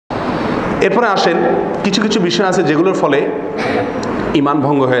এরপরে আসেন, কিছু কিছু বিষয় আছে যেগুলোর ফলে ইমান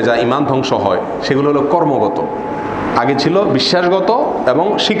ভঙ্গ হয়ে যায়, ইমান ধ্বংস হয়। সেগুলো হলো কর্মগত। আগে ছিল বিশ্বাসগত এবং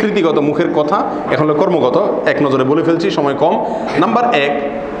স্বীকৃতিগত, মুখের কথা, এখন হলো কর্মগত। এক নজরে বলে ফেলছি, সময় কম। নাম্বার 1,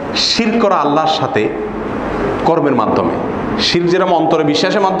 শিরক করা আল্লাহর সাথে কর্মের মাধ্যমে। শিরক যেরকম অন্তরে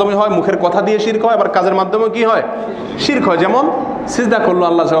বিশ্বাসের মাধ্যমে হয়, মুখের কথা দিয়ে শিরক হয়, আবার কাজের মাধ্যমে কি হয়? শিরক হয়। যেমন সিজদা করলো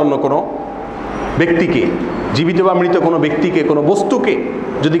আল্লাহ ছাড়া অন্য কোনো ব্যক্তিকে, জীবিত বা মৃত কোনো ব্যক্তিকে, কোনো বস্তুকে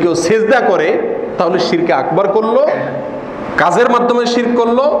যদি কেউ সিজদা করে, তাহলে শিরকে আকবার করলো, কাজের মাধ্যমে শিরক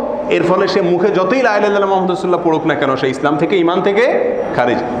করলো। এর ফলে সে মুখে যতই লা ইলাহা ইল্লাল্লাহ মুহাম্মাদুর রাসূলুল্লাহ পড়ুক না কেন, সে ইসলাম থেকে, ইমান থেকে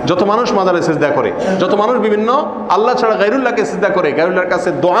খারিজ। যত মানুষ মাজারে সিজদা করে, যত মানুষ বিভিন্ন আল্লাহ ছাড়া গায়রুল্লাহকে সিজদা করে, গায়রুল্লাহর কাছে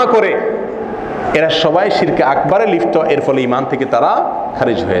দোয়া করে, এরা সবাই শিরকে আকবারে লিপ্ত। এর ফলে ইমান থেকে তারা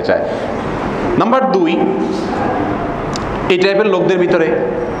খারিজ হয়ে যায়। নাম্বার 2, এই টাইপের লোকদের ভিতরে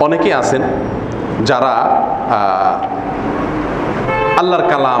অনেকেই আছেন যারা আল্লাহর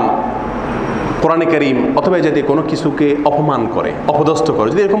কালাম, কোরআনে কারীম অথবা যদি কোনো কিছুকে অপমান করে, অপদস্থ করে,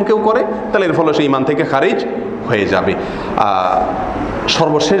 যদি এরকম কেউ করে, তাহলে এর ফলে সে ইমান থেকে খারিজ হয়ে যাবে।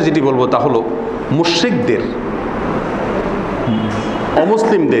 সর্বশেষ যেটি বলবো তা হলো, মুশরিকদের,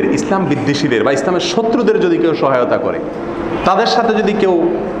 অমুসলিমদের, ইসলাম বিদ্বেষীদের বা ইসলামের শত্রুদের যদি কেউ সহায়তা করে, তাদের সাথে যদি কেউ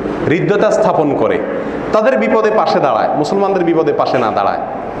হৃদ্যতা স্থাপন করে, তাদের বিপদে পাশে দাঁড়ায়, মুসলমানদের বিপদে পাশে না দাঁড়ায়,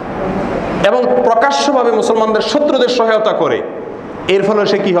 এবং প্রকাশ্যভাবে মুসলমানদের শত্রুদের সহায়তা করে, এর ফলে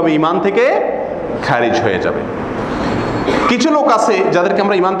সে কি হবে? ইমান থেকে খারিজ হয়ে যাবে। কিছু লোক আছে যাদেরকে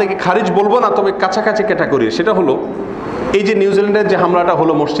আমরা ইমান থেকে খারিজ বলবো না, তবে কাছাকাছি ক্যাটাগরি। সেটা হলো, এই যে নিউজিল্যান্ডের যে হামলাটা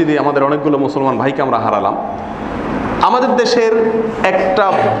হলো মসজিদে, আমাদের অনেকগুলো মুসলমান ভাইকে আমরা হারালাম। আমাদের দেশের একটা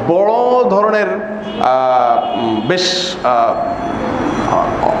বড় ধরনের বেশ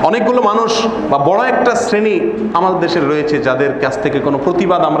অনেকগুলো মানুষ বা বড় একটা শ্রেণী আমাদের দেশের রয়েছে যাদের কাছ থেকে কোনো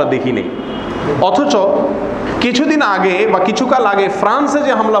প্রতিবাদ আমরা দেখি নেই। অথচ কিছুদিন আগে বা কিছুকাল আগে ফ্রান্সে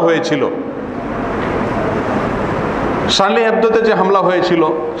যে হামলা হয়েছিল, শার্লি হেবদোতে যে হামলা হয়েছিল,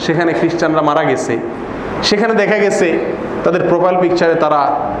 সেখানে খ্রিস্টানরা মারা গেছে। সেখানে দেখা গেছে তাদের প্রোফাইল পিকচারে তারা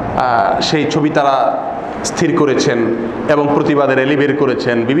সেই ছবি তারা স্থির করেছেন এবং প্রতিবাদের র্যালি বের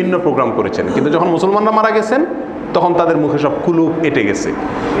করেছেন, বিভিন্ন প্রোগ্রাম করেছেন। কিন্তু যখন মুসলমানরা মারা গেছেন, তখন তাদের মুখে সব কুলুপ এঁটে গেছে।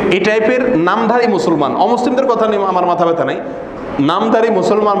 এই টাইপের নামধারী মুসলমান, অমুসলিমদের কথা নিয়ে আমার মাথা ব্যথা নাই, নামধারী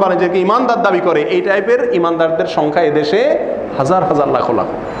মুসলমান বা নিজেকে ইমানদার দাবি করে, এই টাইপের ইমানদারদের সংখ্যা এদেশে হাজার হাজার লাখ লাখ,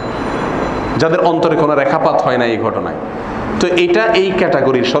 যাদের অন্তরে কোনো রেখাপাত হয় না এই ঘটনায়। তো এটা এই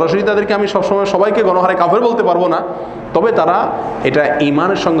ক্যাটাগরির। সরাসরি তাদেরকে আমি সবসময় সবাইকে গণহারে কাফের বলতে পারবো না, তবে তারা এটা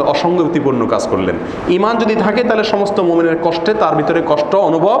ইমানের সঙ্গে অসঙ্গতিপূর্ণ কাজ করলেন। ইমান যদি থাকে তাহলে সমস্ত মুমিনের কষ্টে তার ভিতরে কষ্ট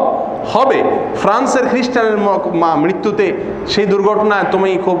অনুভব হবে। ফ্রান্সের খ্রিস্টানের মৃত্যুতে সেই দুর্ঘটনায় তুমি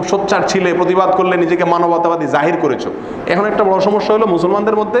খুব সোচ্চার ছিলে, প্রতিবাদ করলে, নিজেকে মানবতাবাদী জাহির করেছো। এখন একটা বড় সমস্যা হলো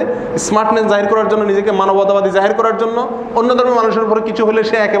মুসলমানদের মধ্যে স্মার্টনেস জাহির করার জন্য, নিজেকে মানবতাবাদী জাহির করার জন্য অন্য ধর্মের মানুষের উপরে কিছু হলে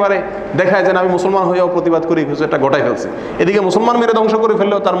সে একেবারে দেখায় যে আমি মুসলমান হয়েও প্রতিবাদ করি, কিছু একটা ঘটাই ফেলছে। এদিকে মুসলমান মেরে ধ্বংস করে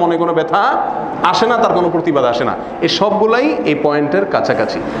ফেললেও তার মনে কোনো ব্যথা আসে না, তার কোনো প্রতিবাদ আসে না। এই সবগুলাই এই পয়েন্টের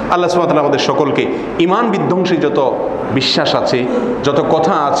কাছাকাছি। আল্লাহ সুবহানাহু ওয়া তাআলা আমাদের সকলকে ইমান বিধ্বংসী যত বিশ্বাস আছে, যত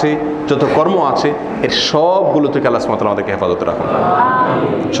কথা আছে, যত কর্ম আছে, এর সবগুলো থেকে আল্লাহ সুবহানাহু ওয়া তাআলা আমাদেরকে হেফাজতে রাখুন।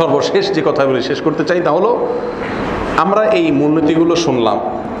 সর্বশেষ যে কথা বলে শেষ করতে চাই তা হলো, আমরা এই মূলনীতিগুলো শুনলাম,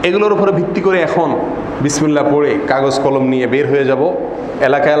 এগুলোর উপরে ভিত্তি করে এখন বিসমিল্লাহ পড়ে কাগজ কলম নিয়ে বের হয়ে যাব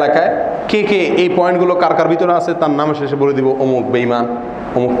এলাকায় এলাকায়। কে কে এই পয়েন্টগুলো কার কার ভিতরে আছে তার নামে শেষে বলে দিব অমুক বেঈমান,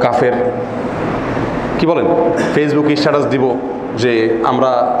 অমুক কাফের। কি বলেন? ফেসবুকে স্ট্যাটাস দিব যে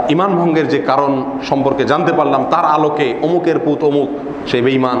আমরা ইমান ভঙ্গের যে কারণ সম্পর্কে জানতে পারলাম, তার আলোকে অমুকের পুত অমুক, সে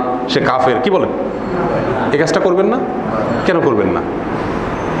বেঈমান, সে কাফের। কি বলেন? এই কাজটা করবেন না? কেন করবেন না?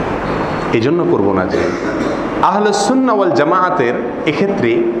 এই জন্য করবো না যে আহলে সুন্নাহ ওয়াল জামাআতের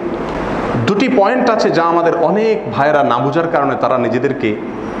এক্ষেত্রে দুটি পয়েন্ট আছে যা আমাদের অনেক ভাইরা না বুঝার কারণে তারা নিজেদেরকে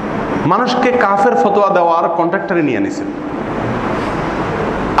মানুষকে কাফের ফতোয়া দেওয়ার কন্ট্রাক্টরে নিয়ে নিয়েছেন।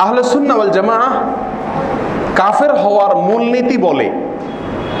 আহলে সুন্নাহ ওয়াল জামাআহ কাফের হওয়ার মূলনীতি বলে,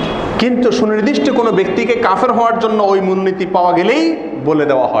 কিন্তু সুনির্দিষ্ট কোনো ব্যক্তিকে কাফের হওয়ার জন্য ওই মূলনীতি পাওয়া গেলেই বলে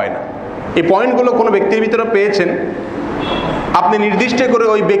দেওয়া হয় না। এই পয়েন্টগুলো কোনো ব্যক্তির ভিতরে পেয়েছেন, আপনি নির্দিষ্ট করে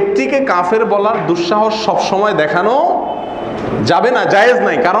ওই ব্যক্তিকে কাফের বলার দুঃসাহস সবসময় দেখানো যাবে না, জায়েজ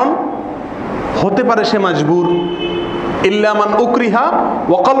নাই। কারণ হতে পারে সে মাজবুর, ইল্লা মান উকরিহা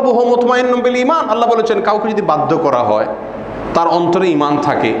ওয়া কলবুহু মুতমাইন্নুন বিল ঈমান। আল্লাহ বলেছেন, কাউকে যদি বাধ্য করা হয়, তার অন্তরে ঈমান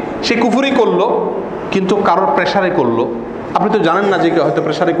থাকে, সে কুফরি করলো কিন্তু কারোর প্রেসারে করলো, আপনি তো জানেন না যে কেউ হয়তো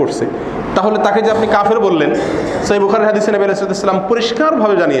প্রেসারে করছে, তাহলে তাকে যে আপনি কাফের বললেন। সহিহ বুখারীর হাদিসে নবী আলাইহিস সালাম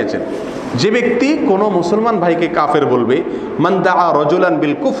পরিষ্কারভাবে জানিয়েছেন, যে ব্যক্তি কোনো মুসলমান ভাইকে কাফের বলবে, মান দাআ রাজুলান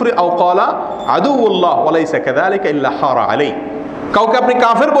বিল কুফরি আও ক্বালা আদুউল্লাহ ওয়া লাইসা কাযালিকা ইল্লা হারা আলাইহি, কাউকে আপনি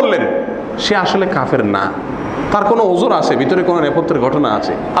কাফের বললেন, সে আসলে কাফের না, তার কোনো ওজন আছে, ভিতরে কোনো নেপথ্যের ঘটনা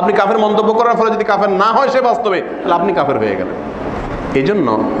আছে। আপনি কাফের মন্তব্য করার ফলে যদি কাফের না হয় সে বাস্তবে, তাহলে আপনি কাফের হয়ে গেলেন। এই জন্য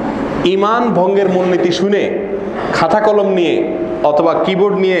ইমান ভঙ্গের মূলনীতি শুনে খাতা কলম নিয়ে অথবা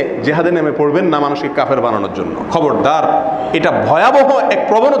কিবোর্ড নিয়ে জেহাদে নেমে পড়বেন না মানুষকে কাফের বানানোর জন্য। খবরদার, এটা ভয়াবহ এক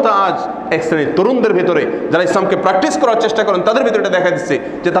প্রবণতা আজ এক শ্রেণীর তরুণদের ভেতরে, যারা ইসলামকে প্র্যাকটিস করার চেষ্টা করেন তাদের ভিতরে এটা দেখা দিচ্ছে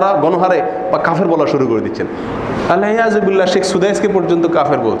যে তারা গণহারে বা কাফের বলা শুরু করে দিচ্ছেন। আল্লাহ ইয়াজুবিল্লাহ, শেখ সুদাইসকে পর্যন্ত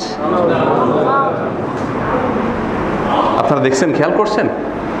কাফের বলছে। আপনারা দেখছেন, খেয়াল করছেন?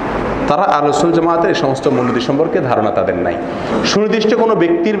 তারা আহলে সুন্নাত জামাতের এই সমস্ত মূলনীতি সম্পর্কে ধারণা তাদের নাই। সুনির্দিষ্ট কোনো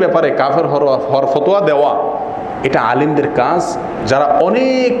ব্যক্তির ব্যাপারে কাফের হওয়ার ফতোয়া দেওয়া এটা আলিমদের কাজ, যারা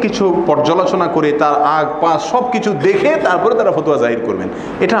অনেক কিছু পর্যালোচনা করে তার আগ পাশ সব কিছু দেখে তারপরে তারা ফতোয়া জাহির করবেন।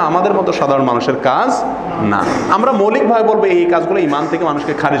 এটা আমাদের মতো সাধারণ মানুষের কাজ না। আমরা মৌলিকভাবে বলবো এই কাজগুলো ইমান থেকে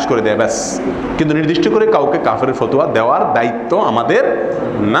মানুষকে খারিজ করে দেয়, ব্যাস। কিন্তু নির্দিষ্ট করে কাউকে কাফের ফতোয়া দেওয়ার দায়িত্ব আমাদের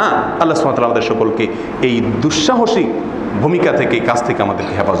না। আল্লাহ সুবহানাহু ওয়া তাআলা আমাদের সকলকে এই দুঃসাহসিক ভূমিকা থেকে, কাজ থেকে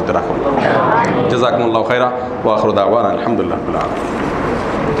আমাদেরকে হেফাজতে রাখুন। জাযাকুমুল্লাহু খায়রা ওয়া আখিরু দাওয়ানা আলহামদুলিল্লাহ রাব্বিল আলামিন।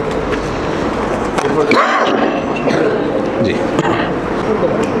 জি,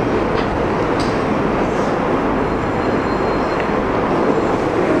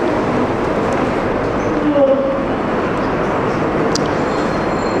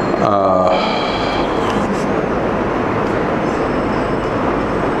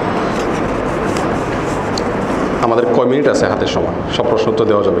 আমাদের কয় মিনিট আছে হাতের সময়? সব প্রশ্ন উত্তর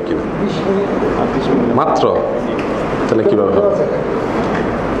দেওয়া যাবে কিনা? মাত্র? তাহলে কিভাবে হবে?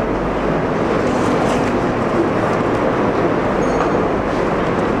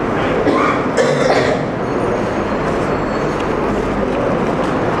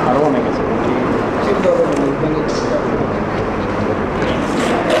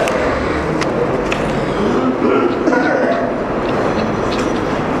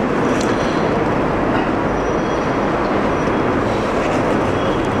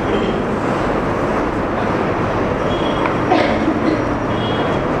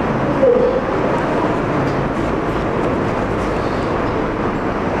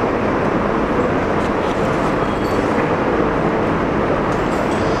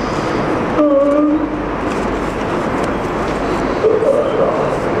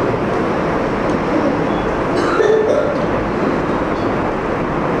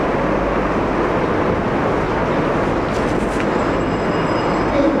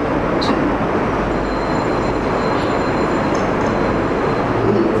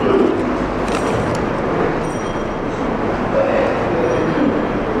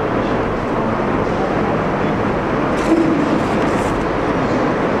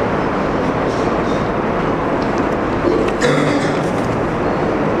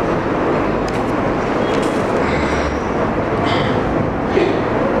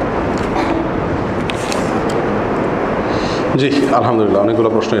 জি, আলহামদুলিল্লাহ, অনেকগুলো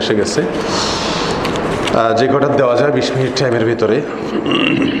প্রশ্ন এসে গেছে। যে কটা দেওয়া যায় 20 মিনিট টাইমের ভিতরে,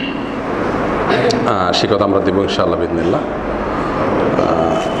 সে কথা আমরা দেবো ইনশাআল্লাহ বিইذনিল্লাহ।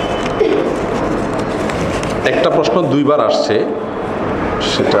 একটা প্রশ্ন দুইবার আসছে,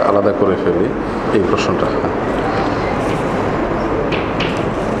 সেটা আলাদা করে ফেলি। এই প্রশ্নটা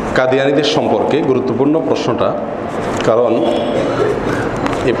কাদিয়ানীদের সম্পর্কে গুরুত্বপূর্ণ প্রশ্নটা, কারণ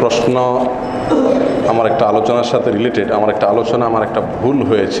এই প্রশ্ন আমার একটা আলোচনার সাথে রিলেটেড। আমার একটা ভুল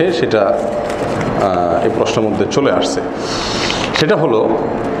হয়েছে, সেটা এই প্রশ্নের মধ্যে চলে আসছে। সেটা হলো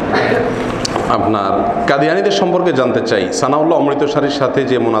আপনার কাদিয়ানীদের সম্পর্কে জানতে চাই। সানাউল্লাহ অমৃতসারীর সাথে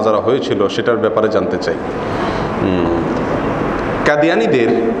যে মোনাজারা হয়েছিল সেটার ব্যাপারে জানতে চাই।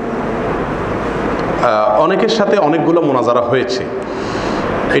 কাদিয়ানীদের অনেকের সাথে অনেকগুলো মোনাজারা হয়েছে,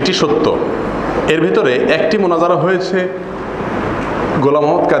 এটি সত্য। এর ভিতরে একটি মোনাজারা হয়েছে গোলাম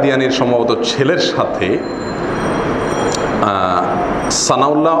মোহাম্মদ কাদিয়ানীর সম্ভবত ছেলের সাথে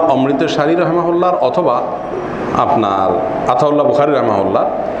সানাউল্লাহ অমৃতসারী রহমাহুল্লাহর অথবা আপনার আতাউল্লাহ বুখারী রহমাহুল্লাহ।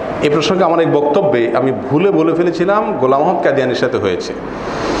 এই প্রসঙ্গে আমার এক বক্তব্যে আমি ভুলে বলে ফেলেছিলাম গোলাম মোহাম্মদ কাদিয়ানীর সাথে হয়েছে।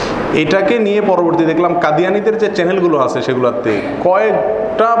 এটাকে নিয়ে পরবর্তী দেখলাম কাদিয়ানীদের যে চ্যানেলগুলো আছে সেগুলোতে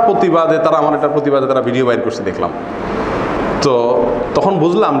কয়েকটা প্রতিবাদে তারা, আমার একটা প্রতিবাদে তারা ভিডিও বাইর করছে দেখলাম। তো তখন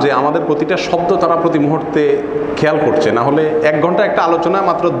বুঝলাম যে আমাদের প্রতিটা শব্দ তারা প্রতি মুহূর্তে খেয়াল করছে। না হলে 1 ঘন্টা একটা আলোচনা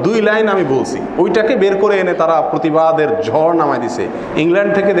মাত্র 2 লাইন আমি বলছি, ওইটাকে বের করে এনে তারা প্রতিবাদের ঝড় নামায় দিছে।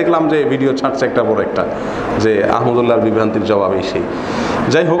 ইংল্যান্ড থেকে দেখলাম যে ভিডিও ছাড়ছে একটা বড় একটা, যে আহমদুল্লাহর বিভ্রান্তির জবাব এই সেই।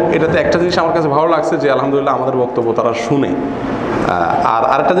 যাই হোক, এটাতে একটা জিনিস আমার কাছে ভালো লাগছে যে আলহামদুলিল্লাহ আমাদের বক্তব্য তারা শুনে। আর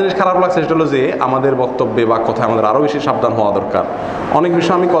আরেকটা জিনিস খারাপ লাগছে, সেটা হলো যে আমাদের বক্তব্যে বা কথায় আমাদের আরও বেশি সাবধান হওয়া দরকার। অনেক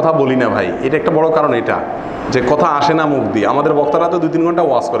বিষয় আমি কথা বলি না ভাই, এটা একটা বড় কারণ। এটা যে কথা আসে না মুখ দিয়ে। আমাদের বক্তারা তো 2-3 ঘন্টা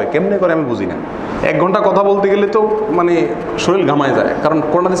ওয়াজ করে, কেমনে করে আমি বুঝি না। 1 ঘন্টা কথা বলতে গেলে তো মানে শরীর ঘামায় যায়, কারণ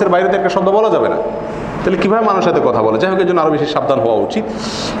কোরআন হাদিসের বাইরে তো একটা শব্দ বলা যাবে না। তাহলে কীভাবে মানুষের সাথে কথা বলে? যাই হোক, এর জন্য আরও বেশি সাবধান হওয়া উচিত।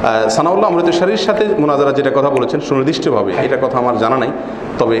 সানাউল্লাহ অমৃতসারীর সাথে মোনাজারা যেটা কথা বলেছেন সুনির্দিষ্টভাবে, এটা কথা আমার জানা নাই,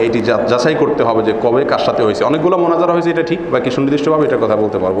 তবে এটি যাচাই করতে হবে যে কবে কার সাথে হয়েছে। অনেকগুলো মোনাজারা হয়েছে এটা ঠিক, বাকি সুনির্দিষ্টভাবে এটা কথা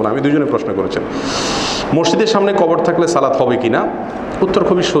বলতে পারবো না। আমি দুজনে প্রশ্ন করেছেন মসজিদের সামনে কবর থাকলে সালাত হবে কি না। উত্তর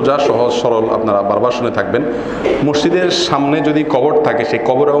খুবই সোজা, সহজ সরল, আপনারা বারবার শুনে থাকবেন। মসজিদের সামনে যদি কবর থাকে, সেই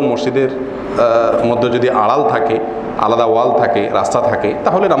কবর এবং মসজিদের মধ্যে যদি আড়াল থাকে, আলাদা ওয়াল থাকে, রাস্তা থাকে,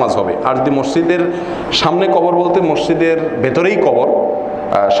 তাহলে নামাজ হবে। আর যদি মসজিদের সামনে কবর বলতে মসজিদের ভেতরেই কবর,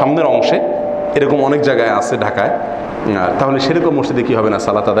 সামনের অংশে, এরকম অনেক জায়গায় আছে ঢাকায়, তাহলে সেরকম মসজিদে কি হবে না,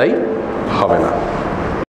 সালাত আদায় হবে না।